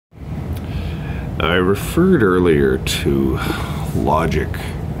I referred earlier to logic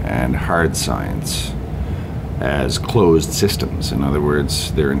and hard science as closed systems. In other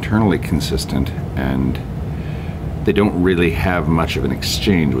words, they're internally consistent and they don't really have much of an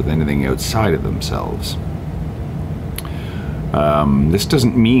exchange with anything outside of themselves. This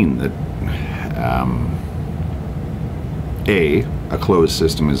doesn't mean that A closed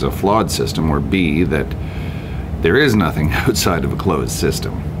system is a flawed system, or B, that there is nothing outside of a closed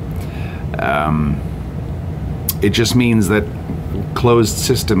system. It just means that closed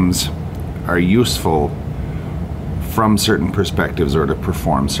systems are useful from certain perspectives or to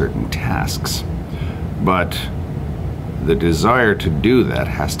perform certain tasks. But the desire to do that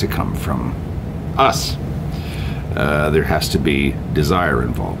has to come from us. There has to be desire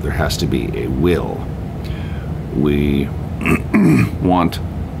involved. There has to be a will. We want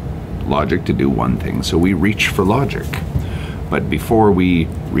logic to do one thing, so we reach for logic. But before we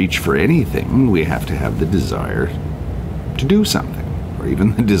reach for anything, we have to have the desire to do something, or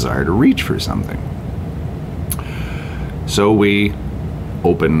even the desire to reach for something. So we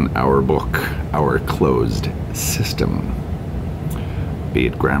open our book, our closed system, be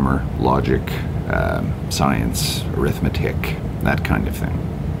it grammar, logic, science, arithmetic, that kind of thing.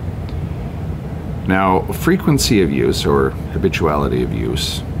 Now, frequency of use or habituality of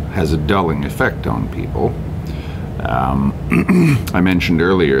use has a dulling effect on people. I mentioned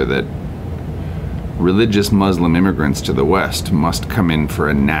earlier that religious Muslim immigrants to the West must come in for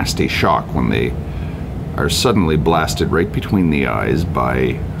a nasty shock when they are suddenly blasted right between the eyes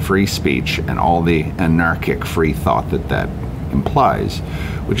by free speech and all the anarchic free thought that that implies,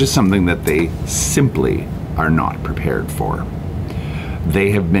 which is something that they simply are not prepared for.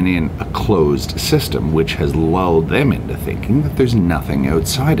 They have been in a closed system which has lulled them into thinking that there's nothing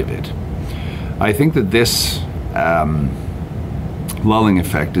outside of it. I think that this lulling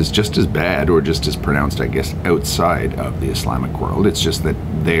effect is just as bad, or just as pronounced, I guess, outside of the Islamic world. It's just that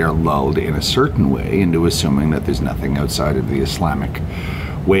they are lulled in a certain way into assuming that there's nothing outside of the Islamic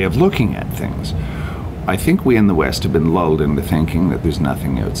way of looking at things. I think we in the West have been lulled into thinking that there's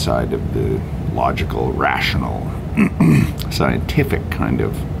nothing outside of the logical, rational, scientific kind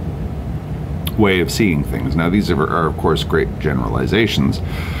of way of seeing things. Now, these are of course, great generalizations,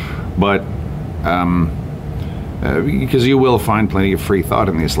 but because you will find plenty of free thought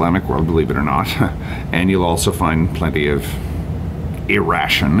in the Islamic world, believe it or not, and you'll also find plenty of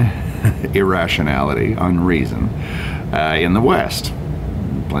irrationality, unreason in the West.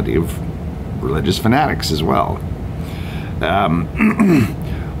 Plenty of religious fanatics as well.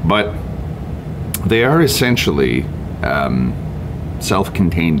 But they are essentially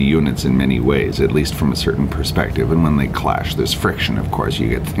self-contained units in many ways, at least from a certain perspective, and when they clash, there's friction. Of course, you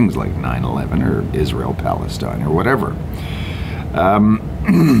get things like 9/11 or Israel-Palestine or whatever.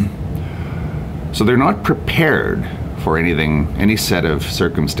 So they're not prepared for anything, any set of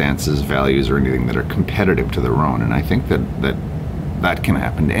circumstances, values, or anything that are competitive to their own, and I think that can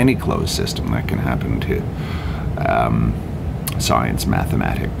happen to any closed system. That can happen to science,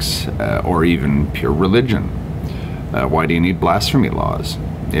 mathematics, or even pure religion. Why do you need blasphemy laws?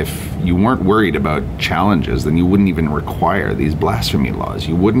 If you weren't worried about challenges, then you wouldn't even require these blasphemy laws.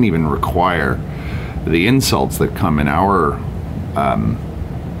 You wouldn't even require the insults that come in our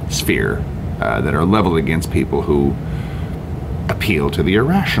sphere that are leveled against people who appeal to the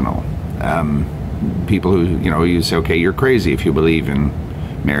irrational. People who, you say, okay, you're crazy if you believe in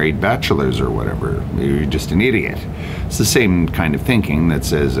married bachelors or whatever. You're just an idiot. It's the same kind of thinking that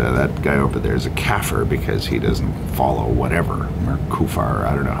says that guy over there is a kafir because he doesn't follow whatever, or kufar,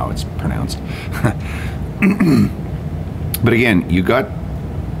 I don't know how it's pronounced. But again, you've got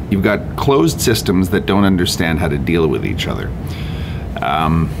closed systems that don't understand how to deal with each other.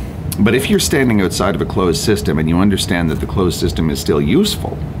 But if you're standing outside of a closed system and you understand that the closed system is still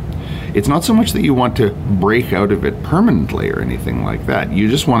useful, it's not so much that you want to break out of it permanently or anything like that. You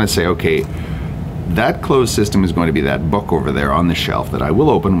just want to say, okay, that closed system is going to be that book over there on the shelf that I will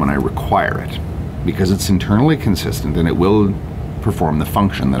open when I require it, because it's internally consistent and it will perform the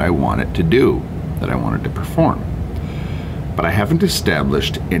function that I want it to do, that I want it to perform. But I haven't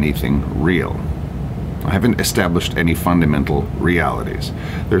established anything real. I haven't established any fundamental realities.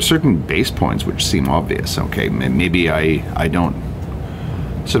 There are certain base points which seem obvious. Okay, maybe I don't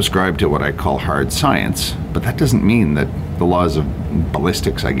subscribe to what I call hard science, but that doesn't mean that the laws of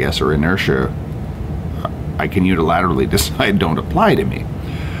ballistics, I guess, or inertia, I can unilaterally decide don't apply to me.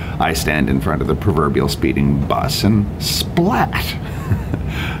 I stand in front of the proverbial speeding bus and splat.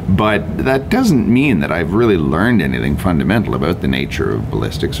 But that doesn't mean that I've really learned anything fundamental about the nature of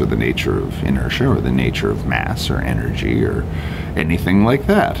ballistics or the nature of inertia or the nature of mass or energy or anything like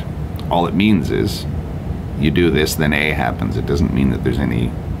that. all it means is you do this, then A happens. It doesn't mean that there's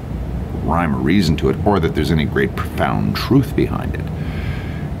any rhyme or reason to it, or that there's any great profound truth behind it.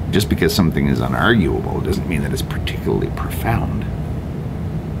 Just because something is unarguable doesn't mean that it's particularly profound.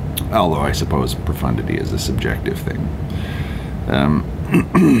 Although I suppose profundity is a subjective thing.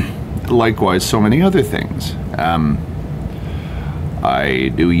 Likewise, so many other things.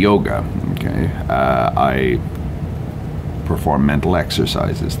 I do yoga, okay? I perform mental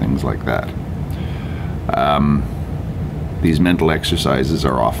exercises, things like that. These mental exercises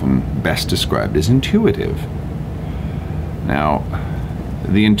are often best described as intuitive. Now,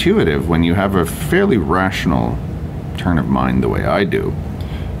 the intuitive, when you have a fairly rational turn of mind the way I do,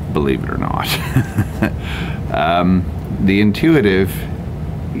 believe it or not, the intuitive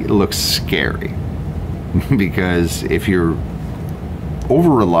looks scary. Because if you're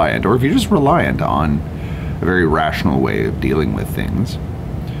over-reliant, or if you're just reliant on a very rational way of dealing with things,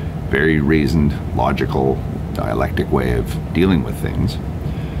 very reasoned, logical, dialectic way of dealing with things,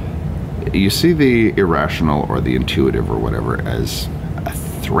 you see the irrational or the intuitive or whatever as a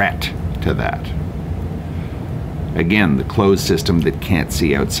threat to that. Again, the closed system that can't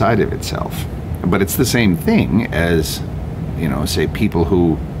see outside of itself. But it's the same thing as, you know, say people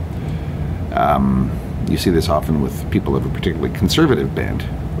who, you see this often with people of a particularly conservative bent,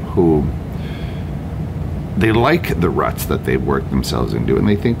 who they like the ruts that they've worked themselves into, and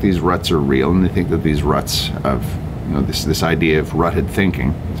they think these ruts are real, and they think that these ruts of, you know, this idea of rutted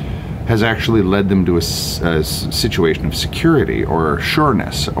thinking has actually led them to a situation of security or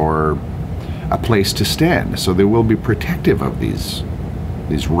sureness or a place to stand. So they will be protective of these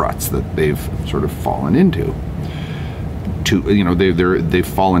ruts that they've sort of fallen into. You know, they've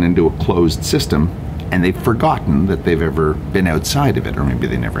fallen into a closed system, and they've forgotten that they've ever been outside of it, or maybe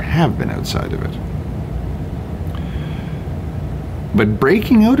they never have been outside of it. But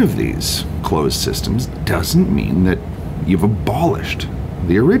breaking out of these closed systems doesn't mean that you've abolished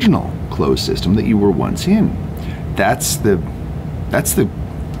the original closed system that you were once in. That's the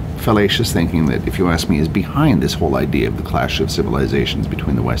fallacious thinking that, if you ask me, is behind this whole idea of the clash of civilizations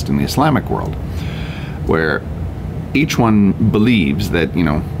between the West and the Islamic world, where each one believes that, you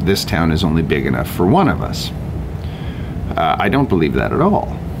know, this town is only big enough for one of us. I don't believe that at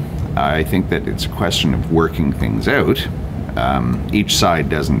all. I think that it's a question of working things out. Each side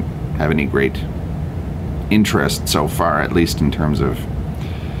doesn't have any great interest so far, at least in terms of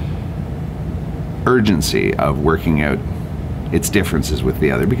urgency of working out its differences with the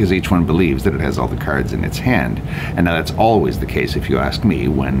other, because each one believes that it has all the cards in its hand. And now that's always the case, if you ask me,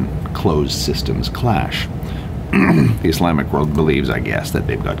 when closed systems clash. The Islamic world believes, I guess, that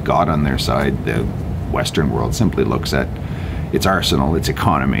they've got God on their side. The Western world simply looks at its arsenal, its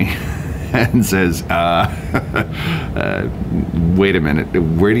economy, and says, wait a minute,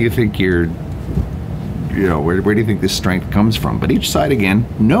 where do you think where do you think this strength comes from? But each side, again,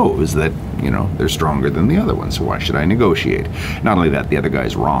 knows that, you know, they're stronger than the other one, so why should I negotiate? Not only that, the other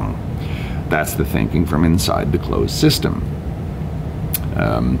guy's wrong. That's the thinking from inside the closed system.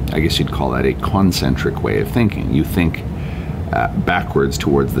 I guess you'd call that a concentric way of thinking. You think backwards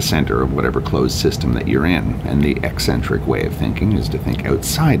towards the center of whatever closed system that you're in, and the eccentric way of thinking is to think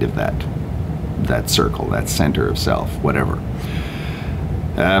outside of that circle, that center of self, whatever.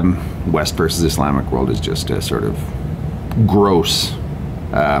 West versus Islamic world is just a sort of gross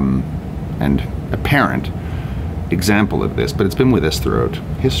and apparent example of this, but it's been with us throughout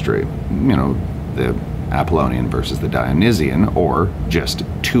history. You know, the Apollonian versus the Dionysian, or just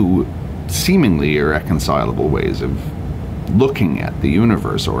two seemingly irreconcilable ways of looking at the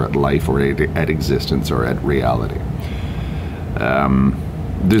universe, or at life, or at existence, or at reality.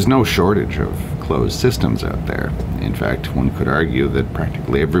 There's no shortage of closed systems out there. In fact, one could argue that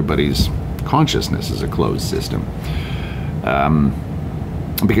practically everybody's consciousness is a closed system.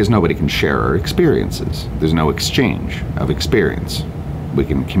 Because nobody can share our experiences. There's no exchange of experience. We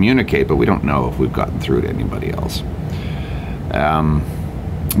can communicate, but we don't know if we've gotten through to anybody else.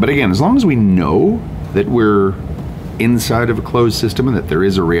 But again, as long as we know that we're inside of a closed system and that there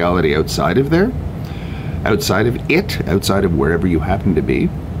is a reality outside of there, outside of it, outside of wherever you happen to be,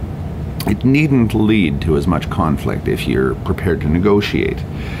 it needn't lead to as much conflict if you're prepared to negotiate.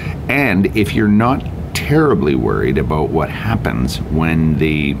 And if you're not terribly worried about what happens when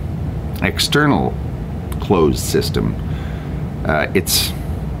the external closed system, its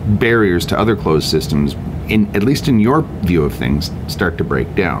barriers to other closed systems, at least in your view of things, start to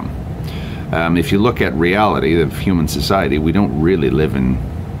break down. If you look at reality of human society, we don't really live in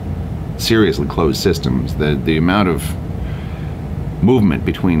seriously closed systems. The amount of movement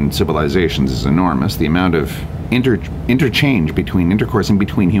between civilizations is enormous. The amount of interchange between intercoursing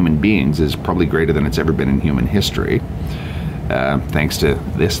between human beings is probably greater than it's ever been in human history, thanks to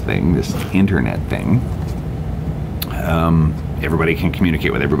this thing, this internet thing. Everybody can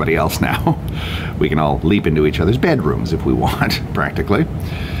communicate with everybody else now. We can all leap into each other's bedrooms if we want, practically.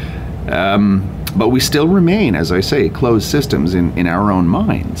 But we still remain, as I say, closed systems in our own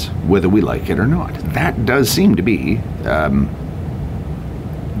minds, whether we like it or not. That does seem to be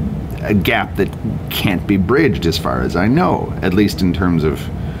a gap that can't be bridged as far as I know, at least in terms of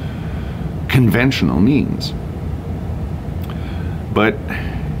conventional means. But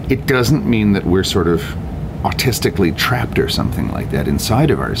it doesn't mean that we're sort of autistically trapped or something like that inside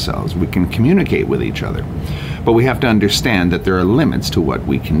of ourselves. We can communicate with each other, but we have to understand that there are limits to what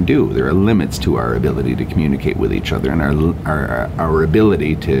we can do. There are limits to our ability to communicate with each other and our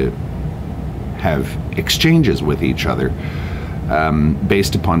ability to have exchanges with each other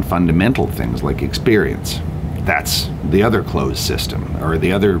based upon fundamental things like experience. That's the other closed system, or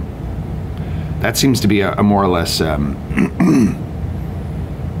the other, that seems to be a more or less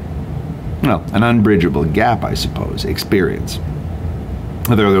well, an unbridgeable gap, I suppose, experience.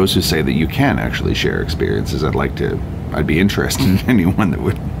 There are those who say that you can actually share experiences. I'd be interested in anyone that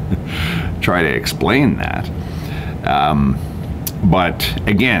would try to explain that. But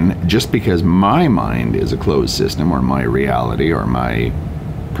again, just because my mind is a closed system, or my reality, or my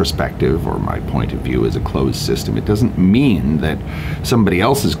perspective, or my point of view is a closed system, it doesn't mean that somebody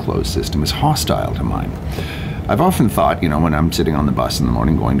else's closed system is hostile to mine. I've often thought, when I'm sitting on the bus in the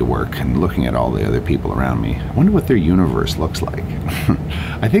morning going to work and looking at all the other people around me, I wonder what their universe looks like.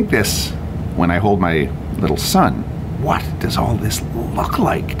 I think this, when I hold my little son, what does all this look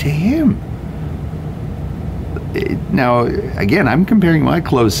like to him? Now, again, I'm comparing my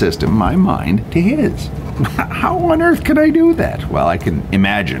closed system, my mind, to his. How on earth could I do that? Well, I can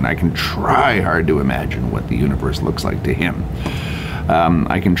imagine. I can try hard to imagine what the universe looks like to him.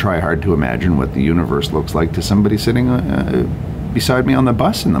 I can try hard to imagine what the universe looks like to somebody sitting beside me on the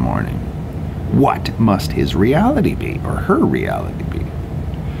bus in the morning. What must his reality be, or her reality be?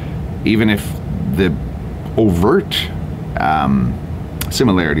 Even if the overt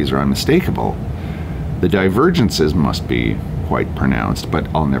similarities are unmistakable, the divergences must be quite pronounced, but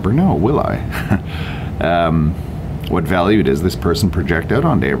I'll never know, will I? What value does this person project out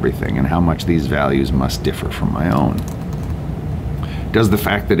onto everything, and how much these values must differ from my own? Does the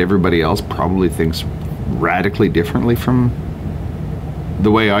fact that everybody else probably thinks radically differently from the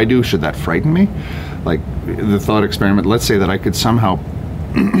way I do, should that frighten me? Like the thought experiment, let's say that I could somehow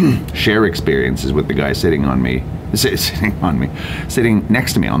share experiences with the guy sitting next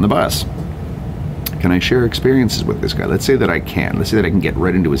to me on the bus. Can I share experiences with this guy? Let's say that I can. Let's say that I can get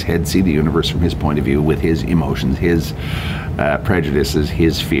right into his head, see the universe from his point of view, with his emotions, his prejudices,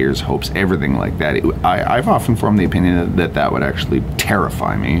 his fears, hopes, everything like that. I've often formed the opinion that that would actually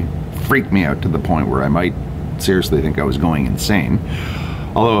terrify me, freak me out to the point where I might seriously think I was going insane.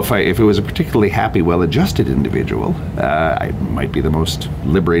 Although if it was a particularly happy, well-adjusted individual, it might be the most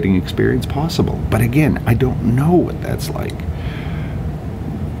liberating experience possible. But again, I don't know what that's like.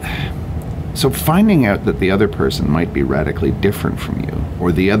 So finding out that the other person might be radically different from you,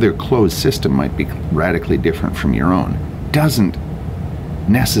 or the other closed system might be radically different from your own, doesn't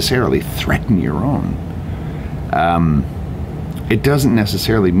necessarily threaten your own. It doesn't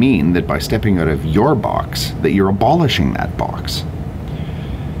necessarily mean that by stepping out of your box that you're abolishing that box.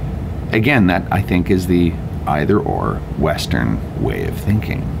 Again, that I think is the either-or Western way of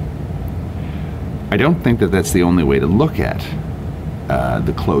thinking. I don't think that that's the only way to look at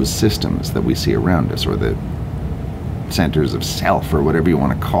the closed systems that we see around us, or the centers of self, or whatever you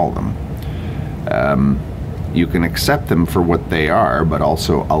want to call them. You can accept them for what they are, but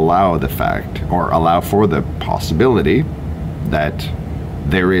also allow the fact, or allow for the possibility, that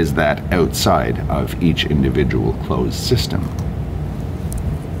there is that outside of each individual closed system.